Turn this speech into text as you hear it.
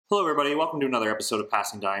Hello, everybody. Welcome to another episode of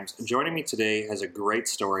Passing Dimes. Joining me today has a great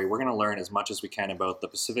story. We're going to learn as much as we can about the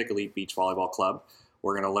Pacific Elite Beach Volleyball Club.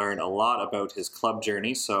 We're going to learn a lot about his club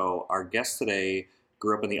journey. So our guest today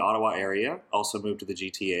grew up in the Ottawa area, also moved to the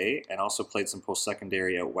GTA, and also played some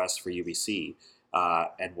post-secondary out west for UBC.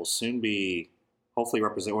 And will soon be, hopefully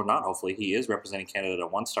he is representing Canada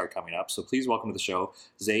at One Star coming up. So please welcome to the show,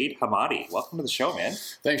 Zaid Hamadi. Welcome to the show, man.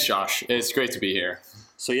 Thanks, Josh. It's great to be here.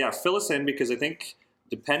 So yeah, fill us in because I think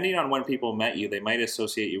depending on when people met you, they might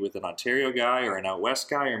associate you with an Ontario guy or an out west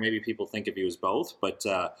guy, or maybe people think of you as both. But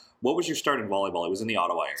what was your start in volleyball? It was in the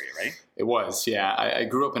Ottawa area, right? It was, yeah. I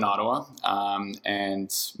grew up in Ottawa,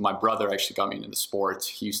 and my brother actually got me into the sport.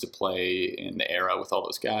 He used to play in the era with all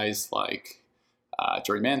those guys like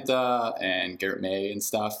Jory Manta and Garrett May and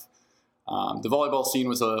stuff. The volleyball scene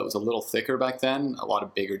was a little thicker back then, a lot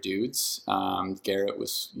of bigger dudes. Garrett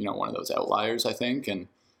was, one of those outliers, I think,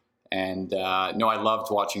 And I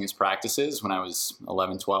loved watching his practices when I was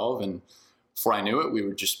 11, 12. And before I knew it,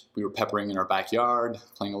 we were peppering in our backyard,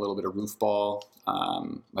 playing a little bit of roof ball.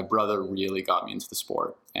 My brother really got me into the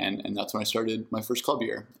sport. And that's when I started my first club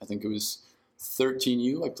year. I think it was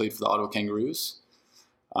 13U. I played for the Ottawa Kangaroos.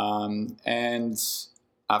 And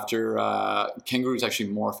after Kangaroos actually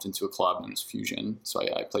morphed into a club known as Fusion. So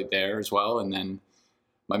I played there as well. And then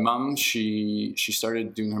my mom, she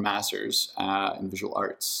started doing her master's in visual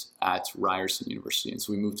arts at Ryerson University. And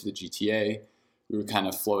so we moved to the GTA. We were kind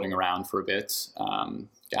of floating around for a bit,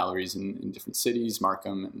 galleries in different cities,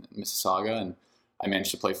 Markham and Mississauga. And I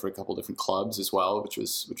managed to play for a couple different clubs as well, which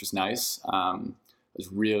was nice. I was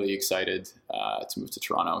really excited to move to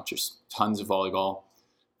Toronto. Just tons of volleyball,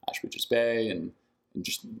 Ashbridges Bay, and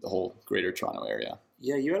just the whole greater Toronto area.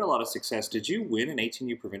 Yeah, you had a lot of success. Did you win an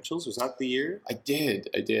 18U provincials? Was that the year? I did.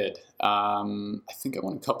 I think I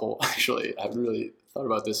won a couple, actually. I haven't really thought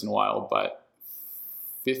about this in a while, but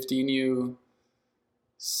 15U,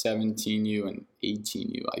 17U, and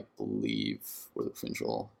 18U, I believe, were the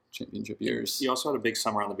provincial championship years. You also had a big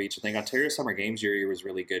summer on the beach. I think Ontario Summer Games your year was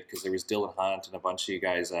really good because there was Dylan Hunt and a bunch of you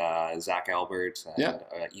guys, Zach Albert and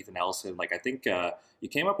Ethan Ellison. I think you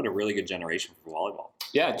came up in a really good generation for volleyball.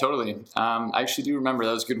 Yeah, totally. I actually do remember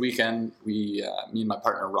that was a good weekend. We, me and my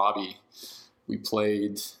partner Robbie, we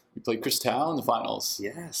played Chris Tao in the finals.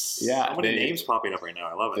 Yes. Yeah. So many names popping up right now.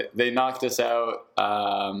 I love it. They knocked us out.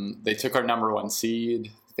 They took our number one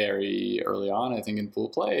seed very early on, I think, in pool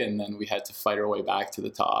play, and then we had to fight our way back to the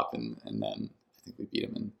top, and then I think we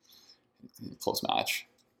beat them in a close match.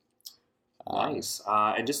 Nice.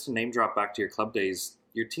 And just to name drop back to your club days,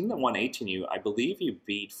 your team that won 18U, I believe you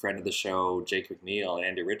beat friend of the show Jake McNeil and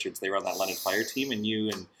Andy Richards. They were on that London Fire team, and you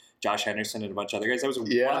and Josh Henderson and a bunch of other guys. That was one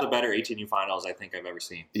of the better 18U finals I think I've ever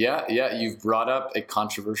seen. Yeah. You've brought up a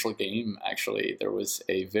controversial game, actually. There was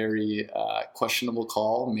a very questionable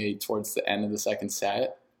call made towards the end of the second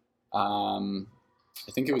set.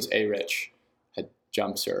 I think it was A-Rich had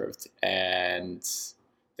jump served, and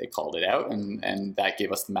they called it out, and that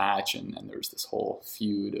gave us the match, and there was this whole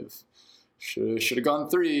feud of should have gone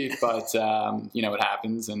 3, but it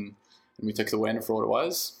happens, and we took the win for what it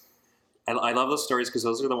was. I love those stories because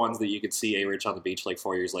those are the ones that you could see A-Rich on the beach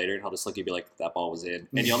 4 years later, and he'll just look at you and be like, that ball was in.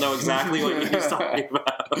 And you'll know exactly what he was talking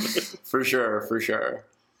about. For sure.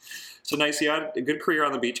 So nice. You had a good career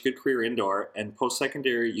on the beach, good career indoor, and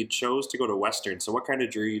post-secondary, you chose to go to Western. So what kind of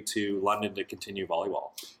drew you to London to continue volleyball?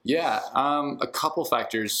 Yeah, a couple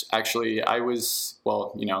factors, actually. I was,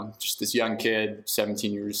 just this young kid,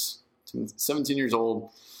 17 years old.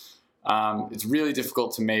 It's really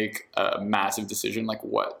difficult to make a massive decision, like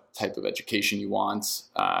what type of education you want.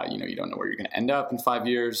 You don't know where you're going to end up in 5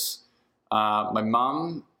 years. My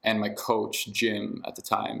mom and my coach, Jim, at the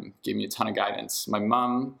time, gave me a ton of guidance. My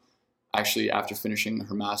mom, actually, after finishing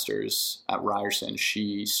her master's at Ryerson,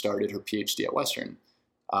 she started her PhD at Western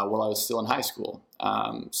while I was still in high school.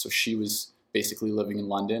 So she was basically living in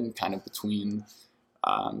London, kind of between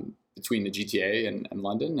the GTA and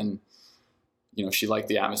London. And, she liked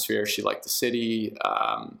the atmosphere. She liked the city.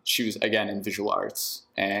 She was, again, in visual arts.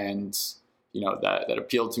 And, that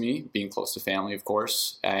appealed to me, being close to family, of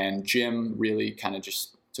course. And Jim really kind of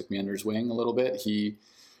just took me under his wing a little bit. He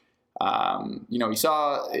he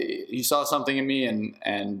saw something in me,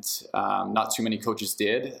 and not too many coaches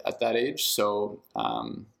did at that age. So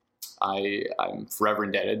I'm forever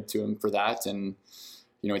indebted to him for that. And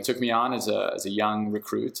he took me on as a young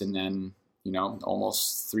recruit, and then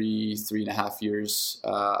almost three and a half years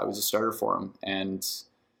I was a starter for him. And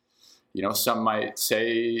some might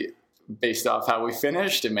say, based off how we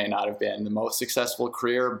finished, it may not have been the most successful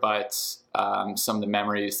career, but some of the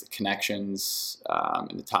memories, the connections,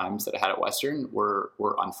 and the times that I had at Western were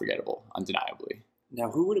unforgettable, undeniably. Now,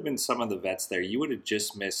 who would have been some of the vets there? You would have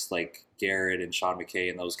just missed like Garrett and Sean McKay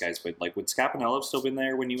and those guys, but like would Scapinello have still been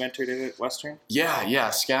there when you entered it at Western? Yeah.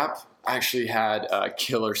 Scap actually had a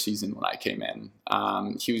killer season when I came in.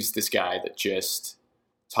 He was this guy that just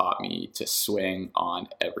taught me to swing on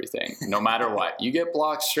everything, no matter what. You get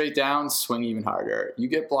blocked straight down, swing even harder. You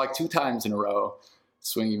get blocked 2 times in a row,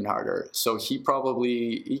 swing even harder. So he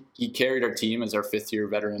carried our team as our 5th-year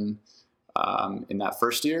veteran in that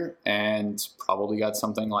first year, and probably got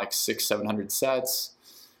something like 600-700 sets.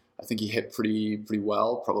 I think he hit pretty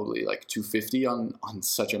well, probably like 250 on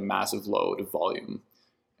such a massive load of volume.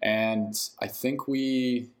 And I think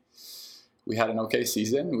we had an okay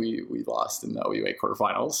season. We lost in the OUA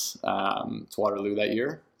quarterfinals to Waterloo that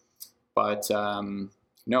year, but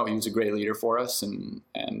no, he was a great leader for us, and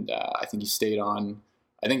I think he stayed on.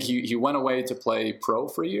 I think he went away to play pro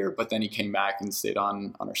for a year, but then he came back and stayed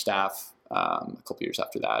on our staff a couple years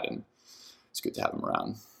after that, and it's good to have him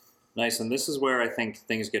around. Nice, and this is where I think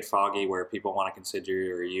things get foggy, where people want to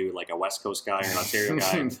consider you like a West Coast guy or an Ontario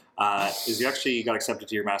guy. Is you actually got accepted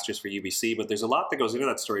to your Masters for UBC, but there's a lot that goes into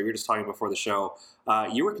that story. We were just talking before the show.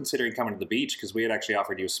 You were considering coming to the beach because we had actually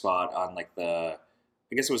offered you a spot on like I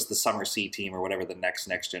guess it was the Summer C team or whatever the next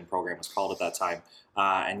gen program was called at that time,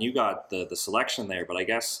 and you got the selection there. But I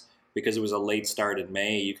guess because it was a late start in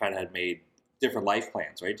May, you kind of had made different life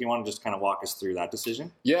plans, right? Do you want to just kind of walk us through that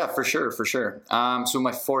decision? Yeah, for sure. So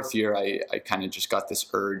my 4th year, I kind of just got this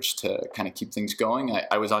urge to kind of keep things going.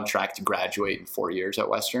 I was on track to graduate in 4 years at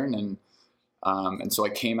Western, and so I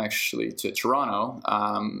came actually to Toronto,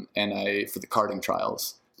 and for the karting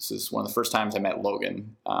trials. This is one of the first times I met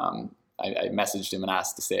Logan. I messaged him and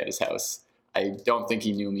asked to stay at his house. I don't think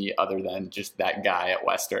he knew me other than just that guy at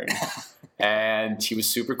Western. And he was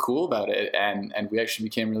super cool about it. And we actually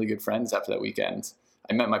became really good friends after that weekend.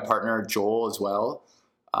 I met my partner, Joel, as well.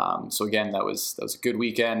 So again, that was a good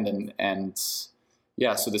weekend. And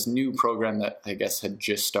yeah, so this new program that I guess had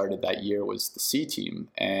just started that year was the C team.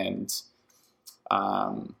 And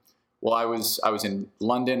well, I was in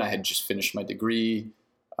London. I had just finished my degree.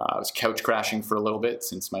 I was couch crashing for a little bit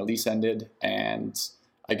since my lease ended. And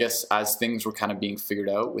I guess as things were kind of being figured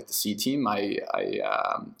out with the C team, I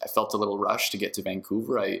felt a little rush to get to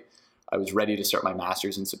Vancouver. I was ready to start my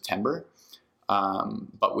master's in September,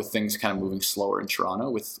 but with things kind of moving slower in Toronto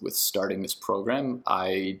with starting this program,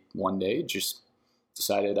 I one day just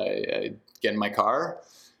decided I'd get in my car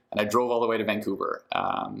and I drove all the way to Vancouver,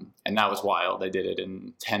 and that was wild. I did it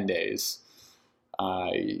in 10 days.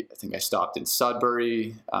 I think I stopped in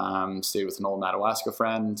Sudbury, stayed with an old Madawaska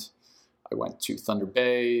friend. I went to Thunder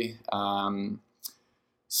Bay,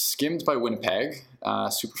 skimmed by Winnipeg,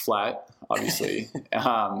 super flat, obviously,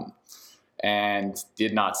 and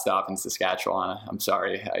did not stop in Saskatchewan. I'm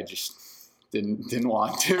sorry, I just didn't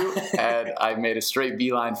want to. And I made a straight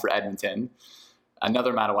beeline for Edmonton.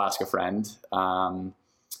 Another Madawaska friend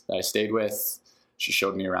that I stayed with, she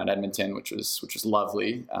showed me around Edmonton, which was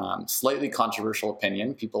lovely. Slightly controversial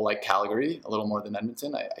opinion. People like Calgary a little more than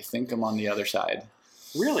Edmonton. I think I'm on the other side.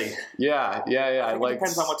 Really? Yeah. I think it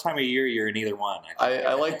depends on what time of year you're in either one.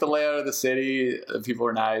 I like the layout of the city. The people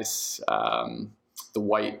are nice. The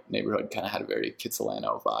white neighborhood kind of had a very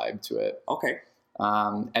Kitsilano vibe to it. Okay.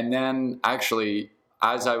 And then actually,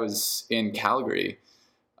 as I was in Calgary,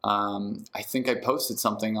 I think I posted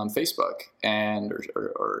something on Facebook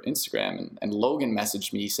or Instagram, and Logan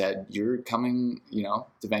messaged me. He said, "You're coming,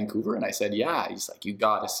 to Vancouver?" And I said, "Yeah." He's like, "You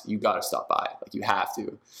gotta stop by. Like, you have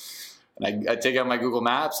to." And I take out my Google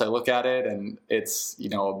Maps, I look at it, and it's,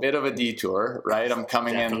 a bit of a detour, right? I'm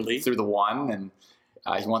coming in through the 1, and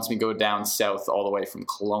he wants me to go down south all the way from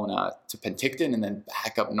Kelowna to Penticton and then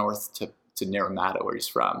back up north to Naramata, where he's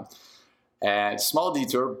from. And small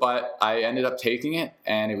detour, but I ended up taking it,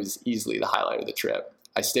 and it was easily the highlight of the trip.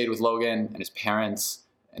 I stayed with Logan and his parents,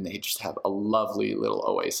 and they just have a lovely little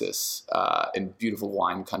oasis in beautiful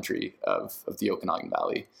wine country of the Okanagan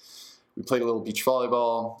Valley. We played a little beach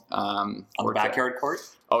volleyball. On the backyard court?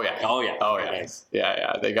 Oh, yeah. Nice.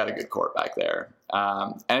 Yeah. They got a good court back there.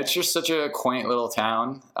 And it's just such a quaint little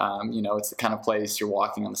town. It's the kind of place you're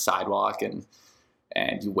walking on the sidewalk and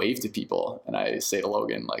you wave to people. And I say to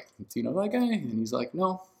Logan, like, "Do you know that guy?" And he's like,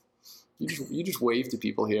 "No, you just wave to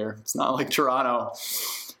people here. It's not like Toronto,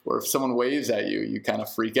 where if someone waves at you, you kind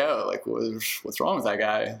of freak out. Like, what's wrong with that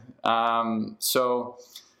guy?" So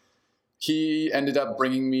he ended up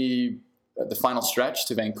bringing me the final stretch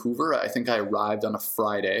to Vancouver. I think I arrived on a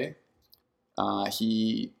Friday.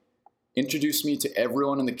 He introduced me to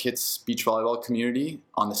everyone in the Kits beach volleyball community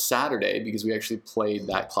on the Saturday because we actually played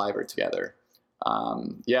that Cliver together.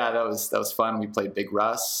 That was fun. We played Big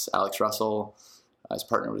Russ, Alex Russell, His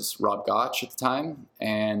partner was Rob Gotch at the time.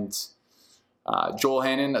 And Joel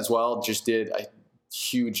Hannon as well just did a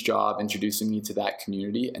huge job introducing me to that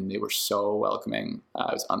community, and they were so welcoming.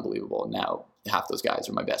 It was unbelievable. Now half those guys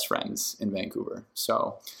are my best friends in Vancouver.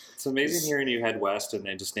 So it's amazing hearing you head west and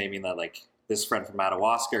then just naming that, like, this friend from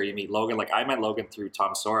Madawaska, or you meet Logan. Like, I met Logan through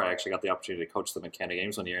Tom Sora. I actually got the opportunity to coach them in Canada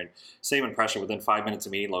Games one year, and same impression. Within 5 minutes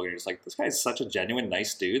of meeting Logan, you're just like, this guy's such a genuine,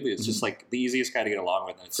 nice dude. It's just like the easiest guy to get along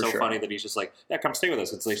with, and it's so funny that he's just like, yeah, come stay with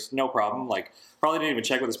us. It's like no problem. Like, probably didn't even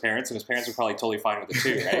check with his parents, and his parents were probably totally fine with it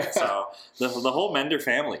too, right? So the whole Mender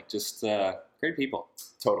family, just great people.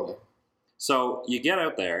 Totally. So you get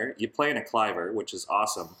out there, you play in a Cliver, which is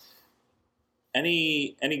awesome.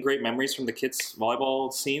 Any great memories from the kids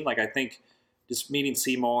volleyball scene? Like, I think just meeting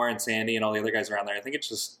Seymour and Sandy and all the other guys around there, I think it's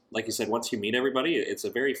just, like you said, once you meet everybody, it's a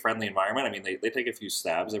very friendly environment. I mean, they take a few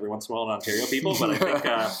stabs every once in a while in Ontario people, but I think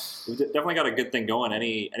we've definitely got a good thing going.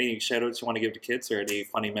 Any shout-outs you want to give to kids, or any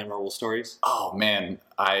funny, memorable stories? Oh, man,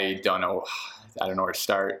 I don't know where to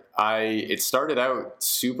start. It started out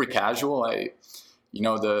super casual.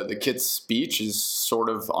 The kids' speech is sort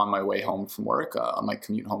of on my way home from work, on my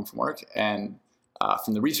commute home from work, and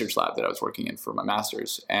from the research lab that I was working in for my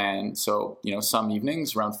master's. And so, some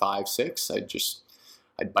evenings around 5, 6,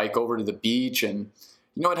 I'd bike over to the beach, and,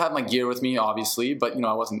 I'd have my gear with me, obviously, but,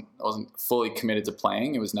 I wasn't fully committed to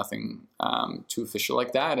playing. It was nothing too official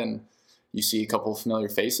like that. And you see a couple of familiar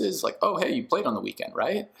faces, like, oh, hey, you played on the weekend,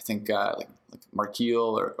 right? I think like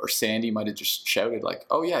Markeel or Sandy might have just shouted, like,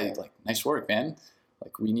 oh, yeah, like, nice work, man.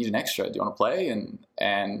 Like, we need an extra. Do you want to play?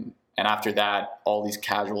 And after that, all these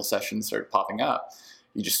casual sessions started popping up.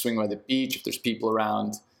 You just swing by the beach. If there's people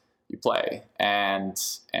around, you play. And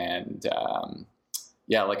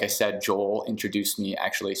like I said, Joel introduced me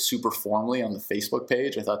actually super formally on the Facebook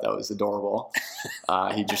page. I thought that was adorable.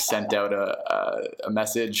 He just sent out a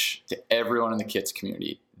message to everyone in the Kits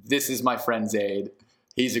community. This is my friend Zaid.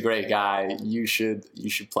 He's a great guy. You should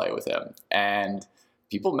play with him. And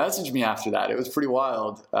people messaged me after that. It was pretty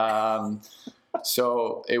wild.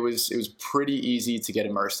 So it was pretty easy to get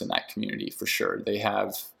immersed in that community for sure. They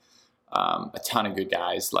have a ton of good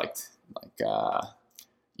guys. I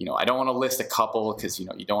don't want to list a couple because you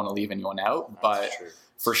don't want to leave anyone out. But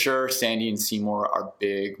for sure, Sandy and Seymour are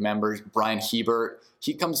big members. Brian Hebert,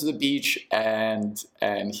 he comes to the beach and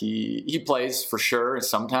he plays for sure.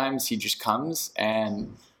 Sometimes he just comes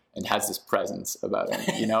and has this presence about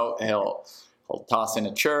him. He'll toss in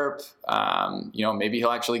a chirp. Maybe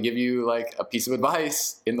he'll actually give you like a piece of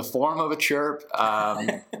advice in the form of a chirp.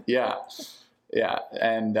 Yeah.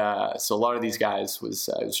 And so a lot of these guys it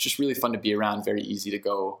was just really fun to be around. Very easy to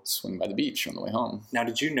go swing by the beach on the way home. Now,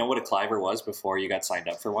 did you know what a Cliver was before you got signed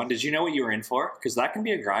up for one? Did you know what you were in for? Because that can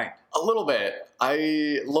be a grind. A little bit.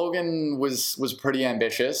 Logan was pretty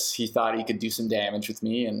ambitious. He thought he could do some damage with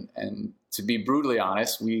me, and to be brutally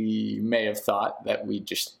honest, we may have thought that we'd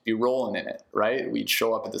just be rolling in it, right? We'd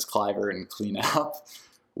show up at this Cliver and clean up.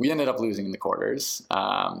 We ended up losing in the quarters,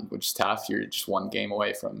 which is tough. You're just one game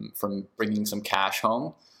away from bringing some cash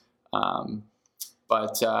home.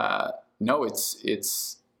 But no,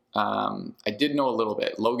 it's I did know a little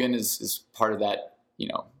bit. Logan is part of that, I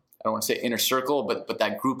don't want to say inner circle, but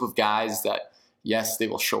that group of guys that, yes, they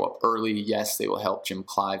will show up early. Yes, they will help Jim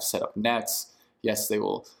Clive set up nets. Yes, they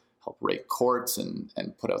will help rake courts and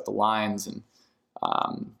put out the lines. And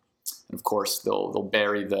of course, they'll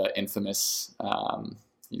bury the infamous,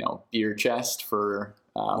 beer chest for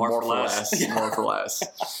more for less. More for less.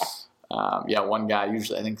 One guy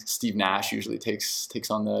usually, I think Steve Nash usually takes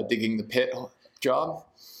on the digging the pit job.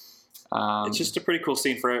 It's just a pretty cool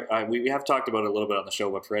scene for. We have talked about it a little bit on the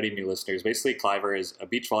show, but for any new listeners, basically Cliver is a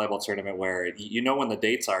beach volleyball tournament where you know when the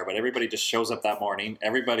dates are, but everybody just shows up that morning.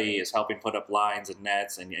 Everybody is helping put up lines and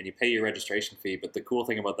nets, and you pay your registration fee. But the cool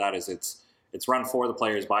thing about that is it's run for the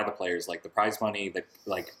players, by the players. Like the prize money, the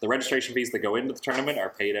registration fees that go into the tournament are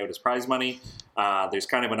paid out as prize money. There's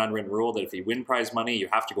kind of an unwritten rule that if you win prize money, you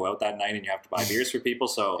have to go out that night and you have to buy beers for people.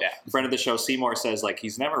 So friend of the show, Seymour, says like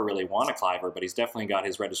he's never really won a Cliver, but he's definitely got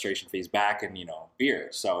his registration fees back and, beer.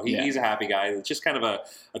 So he's a happy guy. It's just kind of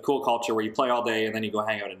a cool culture where you play all day and then you go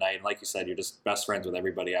hang out at night. And like you said, you're just best friends with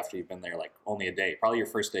everybody after you've been there like only a day. Probably your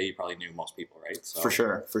first day, you probably knew most people, right? So. For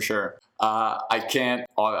sure. I can't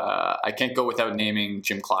go without naming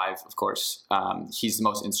Jim Clive, of course. He's the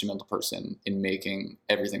most instrumental person in making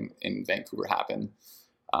everything in Vancouver happen.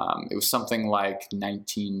 It was something like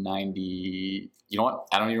 1990. You know what?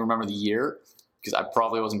 I don't even remember the year because I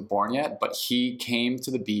probably wasn't born yet, but he came to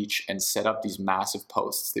the beach and set up these massive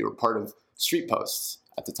posts. They were part of Street Posts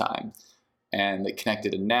at the time, and they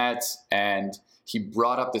connected a net, and he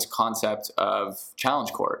brought up this concept of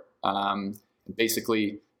challenge court. And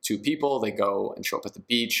Basically, two people, they go and show up at the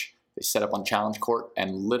beach, they set up on challenge court,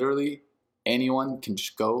 and literally anyone can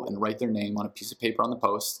just go and write their name on a piece of paper on the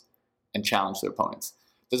post and challenge their opponents.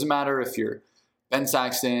 Doesn't matter if you're Ben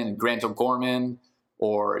Saxton and Grant O'Gorman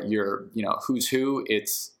or you're, who's who.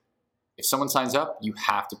 It's if someone signs up, you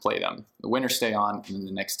have to play them. The winners stay on, and then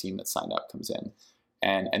the next team that signed up comes in.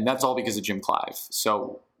 And that's all because of Jim Clive.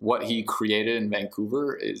 So what he created in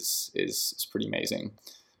Vancouver is pretty amazing.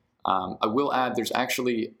 I will add, there's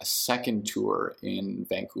actually a second tour in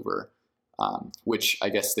Vancouver, which I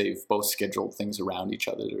guess they've both scheduled things around each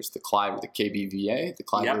other. There's the Clive or the KBVA, the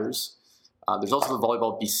Clivers. Yep. There's also the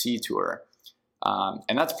Volleyball BC tour.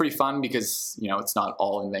 And that's pretty fun because, it's not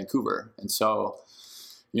all in Vancouver. And so,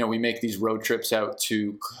 we make these road trips out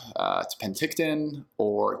to Penticton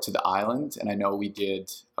or to the island. And I know we did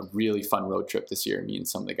a really fun road trip this year, me and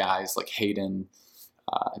some of the guys like Hayden,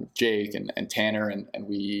 Jake and Tanner. And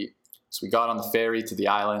we got on the ferry to the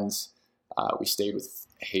islands. We stayed with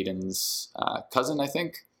Hayden's cousin, I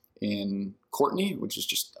think, in Courtenay, which is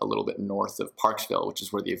just a little bit north of Parksville, which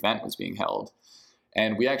is where the event was being held.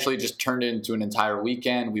 And we actually just turned it into an entire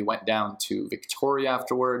weekend. We went down to Victoria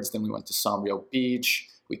afterwards. Then we went to Sombrio Beach.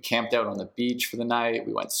 We camped out on the beach for the night.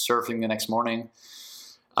 We went surfing the next morning.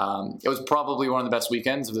 It was probably one of the best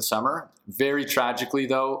weekends of the summer. Very tragically,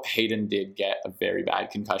 though, Hayden did get a very bad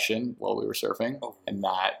concussion while we were surfing, and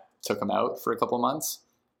that took him out for a couple of months.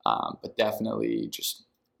 But definitely just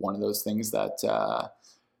one of those things that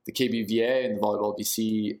the KBVA and the Volleyball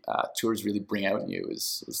BC tours really bring out in you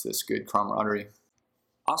is this good camaraderie.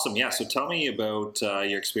 Awesome. Yeah. So tell me about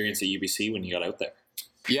your experience at UBC when you got out there.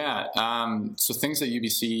 Yeah. So things at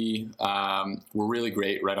UBC were really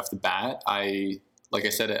great right off the bat. Like I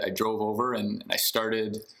said, I drove over and I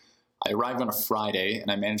arrived on a Friday, and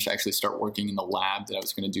I managed to actually start working in the lab that I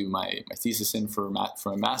was going to do my thesis in for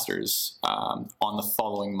my master's on the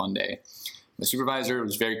following Monday. My supervisor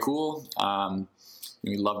was very cool.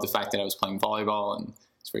 We loved the fact that I was playing volleyball, and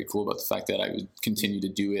it's very cool about the fact that I would continue to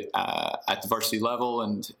do it at the varsity level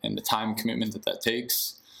and the time commitment that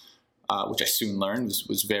takes, which I soon learned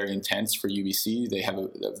was very intense for UBC. They have a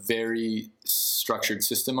very structured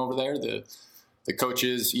system over there. The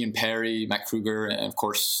coaches, Ian Perry, Matt Kruger, and of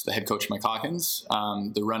course the head coach, Mike Hawkins,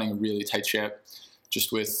 they're running a really tight ship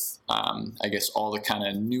just with, I guess, all the kind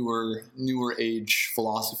of newer age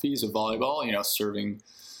philosophies of volleyball,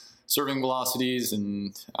 serving velocities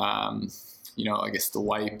and, I guess the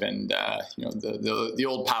wipe and, the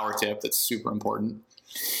old power tip that's super important.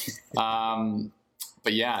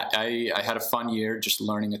 But yeah, I had a fun year just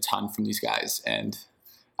learning a ton from these guys. And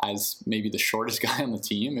as maybe the shortest guy on the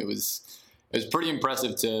team, it was pretty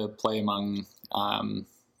impressive to play among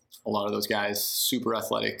a lot of those guys. Super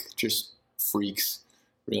athletic, just freaks,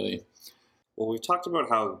 really. Well, we've talked about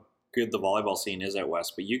how good the volleyball scene is at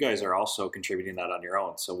West, but you guys are also contributing that on your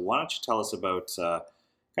own. So why don't you tell us about kind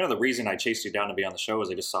of the reason I chased you down to be on the show is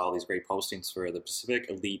I just saw all these great postings for the Pacific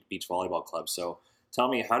Elite Beach Volleyball Club. So tell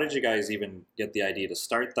me, how did you guys even get the idea to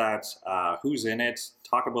start that? Who's in it?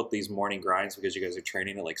 Talk about these morning grinds because you guys are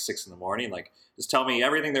training at like 6 a.m. Like, just tell me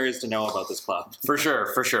everything there is to know about this club. For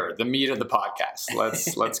sure. The meat of the podcast.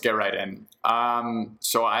 Let's get right in.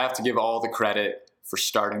 So I have to give all the credit for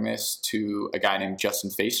starting this to a guy named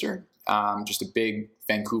Justin Facer, just a big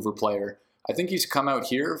Vancouver player. I think he's come out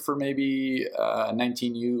here for maybe a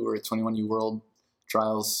 19U or a 21U World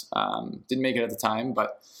Trials. Didn't make it at the time,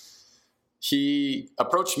 but he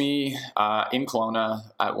approached me in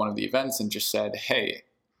Kelowna at one of the events and just said, hey,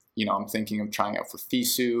 I'm thinking of trying out for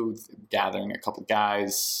FISU, gathering a couple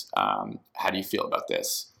guys. How do you feel about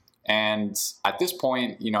this? And at this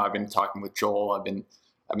point, I've been talking with Joel. I've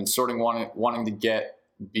been sort of wanting to get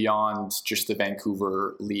beyond just the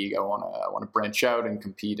Vancouver league. I want to branch out and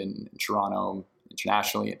compete in Toronto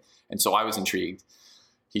internationally. And so I was intrigued.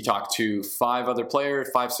 He talked to 6 other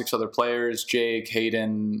players, Jake,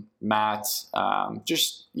 Hayden, Matt,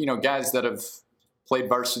 just, guys that have played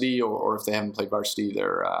varsity or if they haven't played varsity,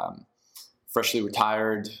 they're freshly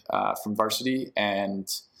retired from varsity. And,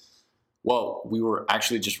 well, we were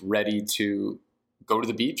actually just ready to go to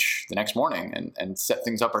the beach the next morning and set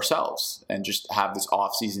things up ourselves and just have this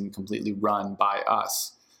off season completely run by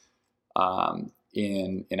us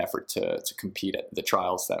in effort to compete at the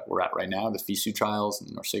trials that we're at right now, the FISU trials and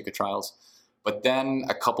the NORCECA trials. But then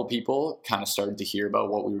a couple people kind of started to hear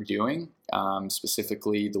about what we were doing,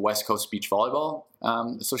 specifically the West Coast Beach Volleyball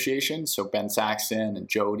Association. So Ben Saxton and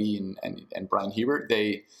Jody and Brian Hebert,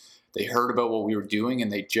 they heard about what we were doing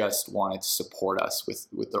and they just wanted to support us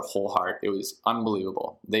with their whole heart. It was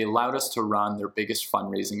unbelievable. They allowed us to run their biggest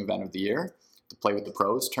fundraising event of the year, the Play with the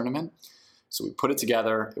Pros tournament. So we put it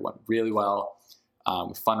together. It went really well.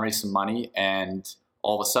 We fundraised some money, and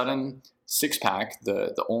all of a sudden, Six Pack,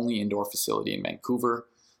 the only indoor facility in Vancouver,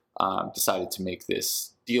 decided to make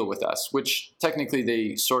this deal with us, which technically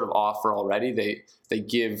they sort of offer already. They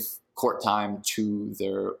give court time to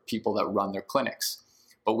their people that run their clinics.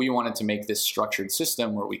 But we wanted to make this structured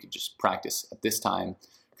system where we could just practice at this time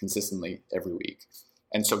consistently every week.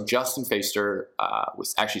 And so Justin Pfeister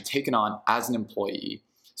was actually taken on as an employee.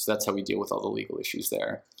 So that's how we deal with all the legal issues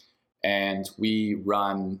there. And we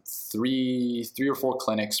run three or four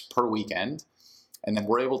clinics per weekend. And then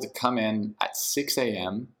we're able to come in at 6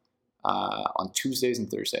 a.m. On Tuesdays and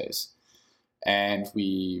Thursdays. And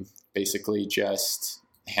we basically just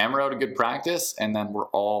hammer out a good practice, and then we're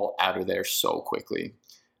all out of there so quickly.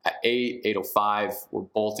 At 8:05, we're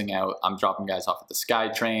bolting out. I'm dropping guys off at the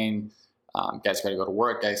SkyTrain. Guys got to go to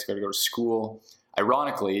work. Guys got to go to school.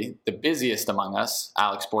 Ironically, the busiest among us,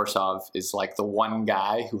 Alex Borsov, is like the one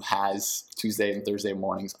guy who has Tuesday and Thursday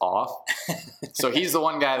mornings off. So he's the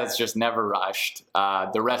one guy that's just never rushed.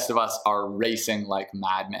 The rest of us are racing like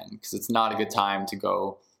madmen because it's not a good time to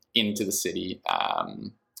go into the city,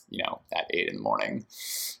 at 8 in the morning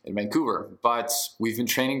in Vancouver. But we've been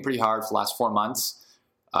training pretty hard for the last 4 months.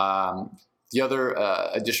 The other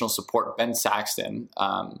additional support, Ben Saxton,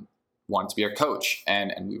 wanted to be our coach,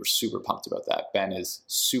 and we were super pumped about that. Ben is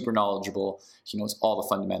super knowledgeable. He knows all the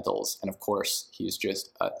fundamentals, and of course, he is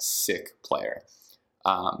just a sick player.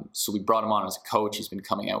 So we brought him on as a coach. He's been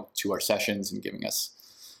coming out to our sessions and giving us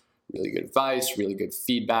really good advice, really good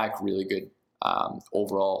feedback, really good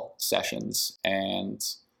overall sessions. And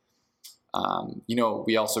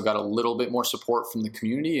we also got a little bit more support from the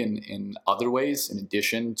community in other ways, in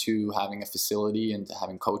addition to having a facility and to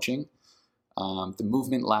having coaching. The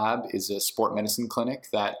Movement Lab is a sport medicine clinic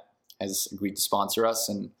that has agreed to sponsor us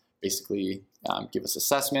and basically give us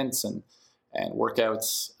assessments and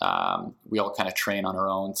workouts. We all kind of train on our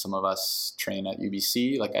own. Some of us train at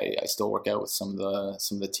UBC. Like I still work out with some of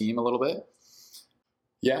the team a little bit.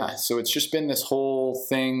 Yeah, so it's just been this whole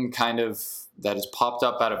thing kind of that has popped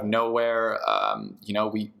up out of nowhere.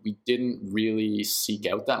 We didn't really seek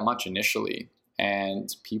out that much initially.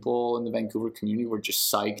 And people in the Vancouver community were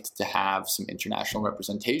just psyched to have some international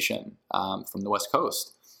representation from the West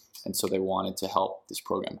Coast. And so they wanted to help this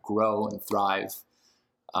program grow and thrive.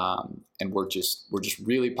 And we're just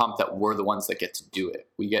really pumped that we're the ones that get to do it.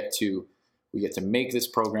 We get to make this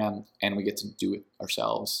program, and we get to do it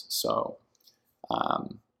ourselves. So,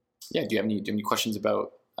 do you have any questions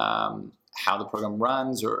about how the program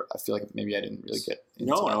runs? Or I feel like maybe I didn't really get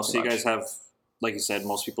into that. No. So you guys have, like you said,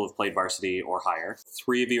 most people have played varsity or higher.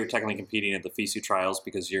 3 of you are technically competing at the FISU trials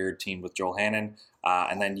because you're teamed with Joel Hannon.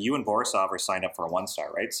 And then you and Borisov are signed up for a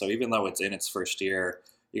 1-star, right? So even though it's in its first year,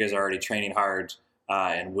 you guys are already training hard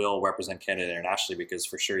and will represent Canada internationally, because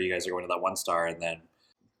for sure you guys are going to that 1-star. And then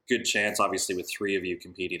good chance, obviously, with 3 of you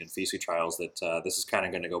competing in FISU trials, that this is kind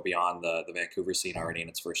of going to go beyond the Vancouver scene already in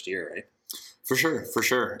its first year, right? For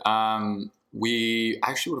sure. We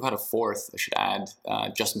actually would have had a 4th, I should add.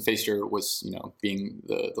 Justin Pfeister was, being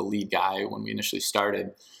the lead guy when we initially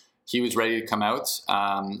started. He was ready to come out.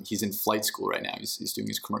 He's in flight school right now. He's doing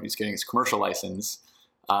he's getting his commercial license.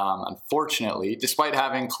 Unfortunately, despite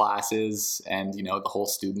having classes and, the whole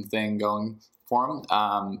student thing going for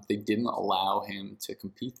him, they didn't allow him to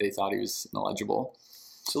compete. They thought he was ineligible.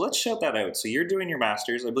 So let's shout that out. So you're doing your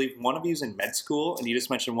master's. I believe one of you's in med school, and you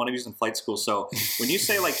just mentioned one of you's in flight school. So when you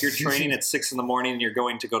say like you're training at 6 a.m. and you're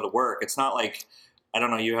going to go to work, it's not like, I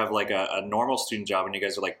don't know, you have like a normal student job and you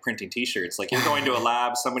guys are like printing t-shirts. Like you're going to a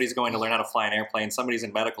lab, somebody's going to learn how to fly an airplane, somebody's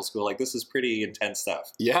in medical school. Like this is pretty intense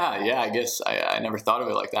stuff. Yeah. I guess I never thought of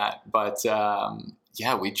it like that. But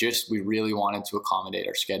we really wanted to accommodate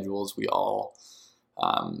our schedules. We all,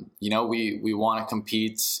 we want to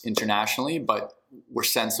compete internationally, but we're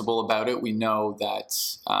sensible about it. We know that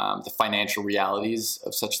the financial realities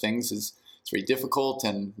of such things is very difficult,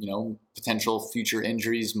 and potential future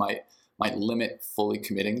injuries might limit fully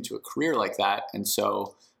committing to a career like that. And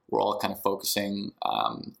so we're all kind of focusing,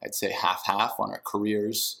 I'd say half on our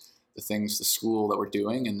careers, the school that we're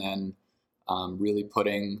doing, and then really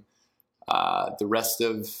putting the rest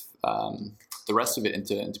of it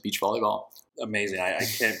into beach volleyball. Amazing. I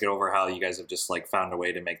can't get over how you guys have just like found a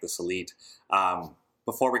way to make this elite.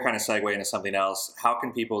 Before we kind of segue into something else, how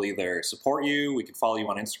can people either support you? We can follow you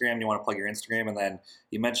on Instagram. You want to plug your Instagram? And then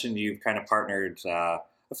you mentioned you've kind of partnered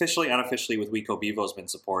officially, unofficially with Wico Bevo has been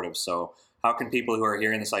supportive. So how can people who are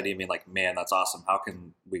hearing this idea be like, man, that's awesome. How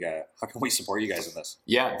can we support you guys in this?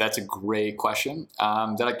 Yeah, that's a great question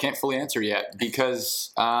that I can't fully answer yet,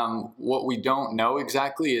 because what we don't know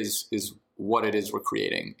exactly is what it is we're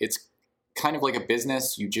creating. It's kind of like a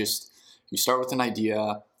business. You start with an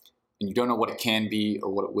idea and you don't know what it can be or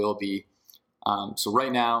what it will be. So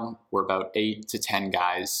right now we're about 8 to 10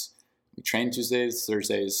 guys. We train Tuesdays,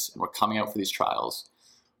 Thursdays, and we're coming out for these trials.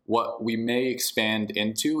 What we may expand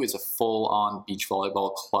into is a full-on beach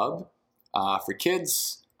volleyball club for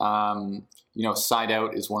kids. Side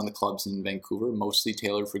Out is one of the clubs in Vancouver, mostly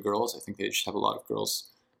tailored for girls. I think they just have a lot of girls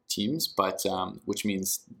teams, but which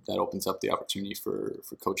means that opens up the opportunity for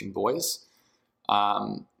coaching boys.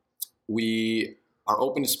 We are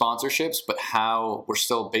open to sponsorships, but how we're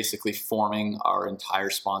still basically forming our entire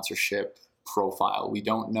sponsorship profile. We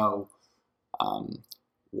don't know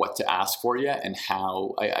what to ask for yet, and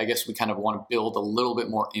how. I guess we kind of want to build a little bit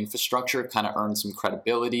more infrastructure, kind of earn some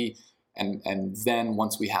credibility, and then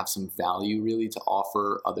once we have some value really to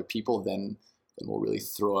offer other people, then we'll really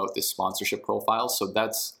throw out this sponsorship profile. So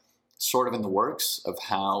that's sort of in the works of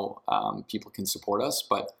how people can support us.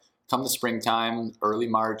 But come the springtime, early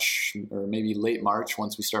March or maybe late March,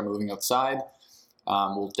 once we start moving outside,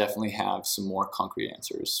 we'll definitely have some more concrete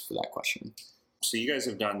answers for that question. So you guys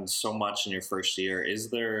have done so much in your first year. Is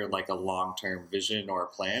there like a long-term vision or a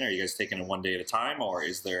plan? Are you guys taking it one day at a time, or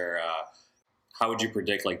is there? How would you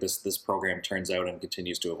predict like this program turns out and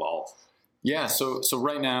continues to evolve? Yeah, so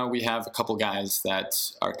right now we have a couple guys that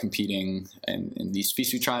are competing in these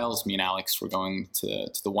FISU trials. Me and Alex, we're going to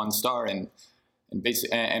the One Star, and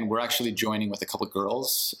we're actually joining with a couple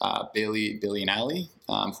girls, Bailey and Allie,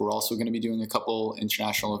 who are also going to be doing a couple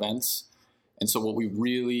international events. And so what we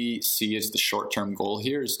really see as the short-term goal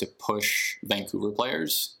here is to push Vancouver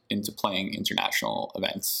players into playing international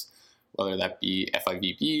events, whether that be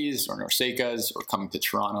FIVBs or NORCECAs or coming to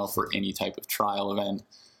Toronto for any type of trial event.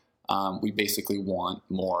 We basically want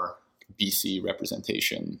more BC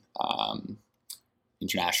representation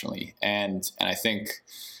internationally. And I think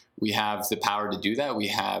we have the power to do that. We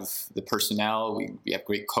have the personnel. We have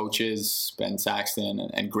great coaches, Ben Saxton,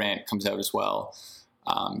 and Grant comes out as well.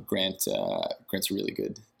 Grant's a really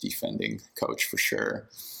good defending coach for sure.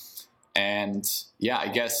 And yeah, I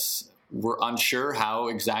guess we're unsure how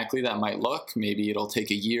exactly that might look. Maybe it'll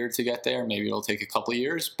take a year to get there. Maybe it'll take a couple of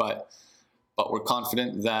years, but we're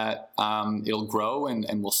confident that it'll grow, and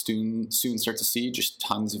we'll soon start to see just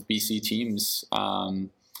tons of BC teams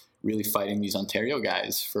really fighting these Ontario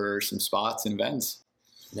guys for some spots and events.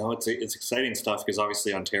 No, it's exciting stuff because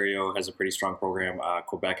obviously Ontario has a pretty strong program.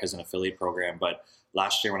 Quebec has an affiliate program, but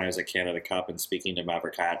last year when I was at Canada Cup and speaking to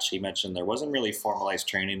Maverick Hatch, he mentioned there wasn't really formalized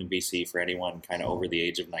training in BC for anyone kind of over the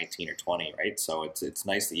age of 19 or 20, right? So it's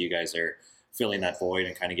nice that you guys are filling that void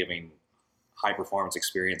and kind of giving high performance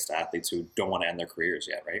experience to athletes who don't want to end their careers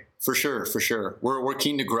yet, right? For sure. We're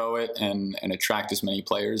keen to grow it and attract as many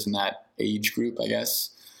players in that age group, I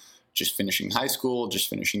guess. Just finishing high school, just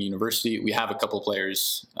finishing university. We have a couple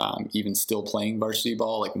players even still playing varsity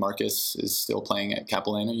ball, like Marcus is still playing at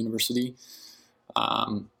Capilano University.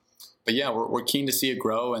 But yeah, we're keen to see it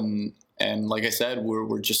grow, and like I said,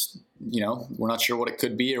 we're just, we're not sure what it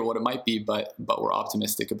could be or what it might be, but we're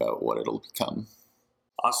optimistic about what it'll become.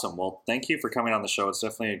 Awesome. Well, thank you for coming on the show. It's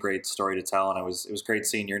definitely a great story to tell, and it was great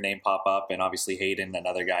seeing your name pop up, and obviously Hayden,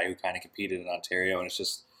 another guy who kind of competed in Ontario, and it's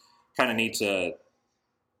just kind of neat to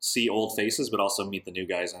see old faces, but also meet the new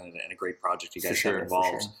guys and a great project you guys have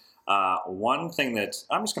involved. One thing that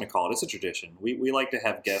I'm just going to call it's a tradition. We like to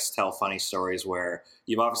have guests tell funny stories where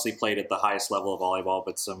you've obviously played at the highest level of volleyball,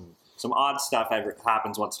 but some odd stuff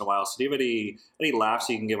happens once in a while. So do you have any laughs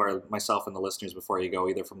you can give myself and the listeners before you go,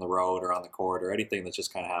 either from the road or on the court, or anything that's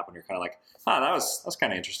just kind of happened? You're kind of like, that's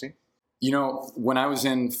kind of interesting. When I was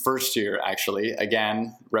in first year, actually,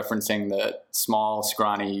 again, referencing the small,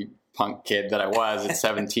 scrawny punk kid that I was at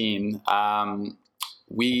 17,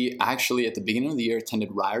 we actually, at the beginning of the year, attended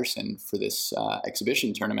Ryerson for this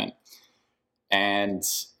exhibition tournament. And,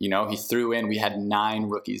 he threw in, we had 9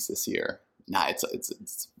 rookies this year.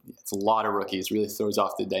 It's a lot of rookies, really throws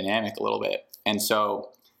off the dynamic a little bit. And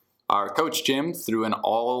so our coach, Jim, threw in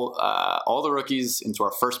all the rookies into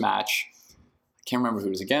our first match. I can't remember who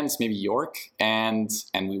it was against, maybe York. And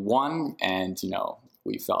we won, and,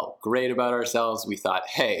 we felt great about ourselves. We thought,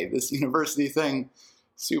 hey, this university thing,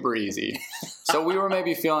 super easy. So we were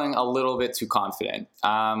maybe feeling a little bit too confident.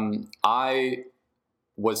 I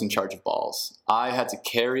was in charge of balls. I had to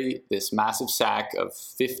carry this massive sack of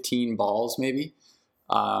 15 balls maybe.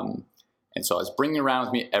 And so I was bringing it around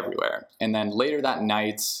with me everywhere. And then later that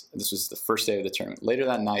night, this was the first day of the tournament, later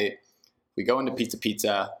that night, we go into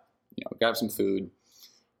Pizza, grab some food.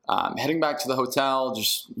 Heading back to the hotel,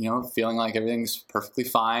 just, feeling like everything's perfectly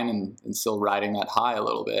fine and still riding that high a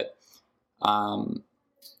little bit.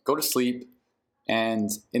 Go to sleep,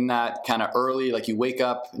 And in that kind of early, like you wake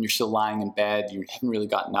up and you're still lying in bed, you haven't really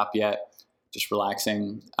gotten up yet, just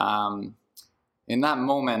relaxing. In that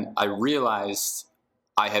moment, I realized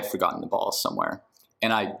I had forgotten the ball somewhere.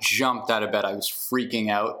 And I jumped out of bed. I was freaking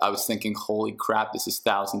out. I was thinking, holy crap, this is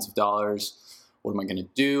thousands of dollars. What am I going to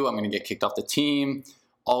do? I'm going to get kicked off the team.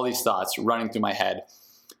 All these thoughts running through my head.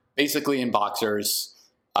 Basically in boxers,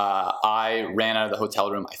 I ran out of the hotel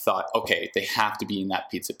room. I thought, okay, they have to be in that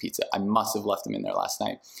pizza. I must have left them in there last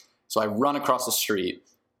night. So I run across the street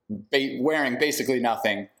wearing basically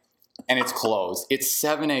nothing, and it's closed. It's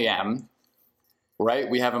 7 a.m., right?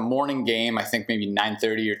 We have a morning game, I think maybe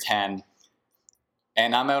 9:30 or 10.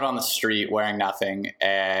 And I'm out on the street wearing nothing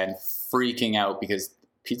and freaking out because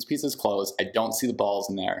pizza's closed. I don't see the balls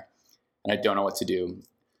in there, and I don't know what to do.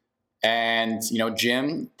 And,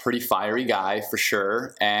 Jim, pretty fiery guy for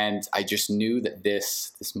sure. And I just knew that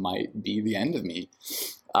this might be the end of me.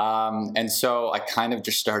 And so I kind of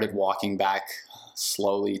just started walking back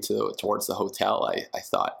slowly towards the hotel. I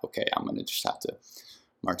thought, okay, I'm going to just have to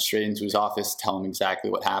march straight into his office, tell him exactly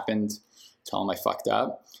what happened, tell him I fucked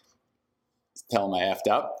up, tell him I effed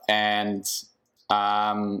up. And it's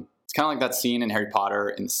kind of like that scene in Harry Potter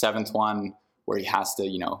in the 7th one where he has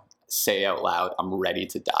to, say out loud, I'm ready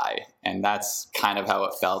to die. And that's kind of how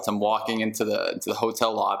it felt. I'm walking into the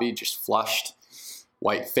hotel lobby, just flushed,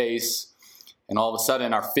 white face. And all of a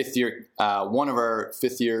sudden, our one of our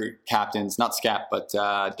fifth year captains, not Scap, but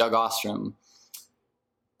Doug Ostrom,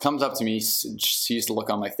 comes up to me, sees the look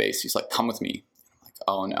on my face. He's like, come with me. I'm like,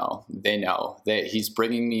 oh no, they know. He's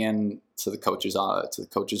bringing me in to the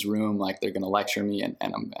coach's room, like they're going to lecture me, and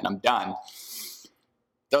I'm done.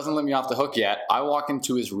 Doesn't let me off the hook yet. I walk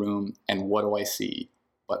into his room, and what do I see?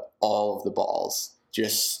 But all of the balls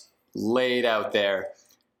just laid out there.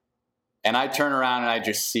 And I turn around and I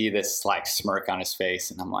just see this like smirk on his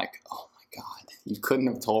face, and I'm like, oh my God, you couldn't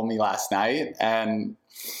have told me last night. And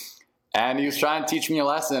he was trying to teach me a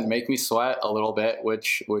lesson, make me sweat a little bit,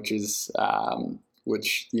 which at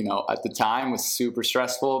the time was super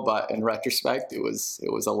stressful, but in retrospect, it was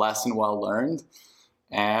a lesson well learned.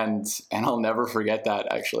 And I'll never forget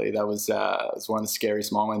that, actually. That was one of the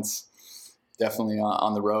scariest moments, definitely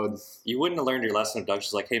on the road. You wouldn't have learned your lesson if Doug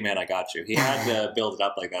was like, hey, man, I got you. He had to build it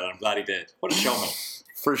up like that, and I'm glad he did. What a showman.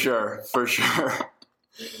 For sure.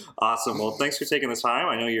 Awesome. Well, thanks for taking the time.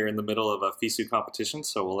 I know you're in the middle of a FISU competition,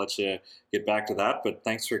 so we'll let you get back to that. But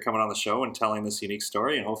thanks for coming on the show and telling this unique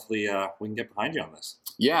story, and hopefully we can get behind you on this.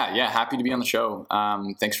 Yeah, happy to be on the show.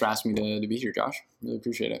 Thanks for asking me to be here, Josh. Really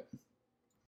appreciate it.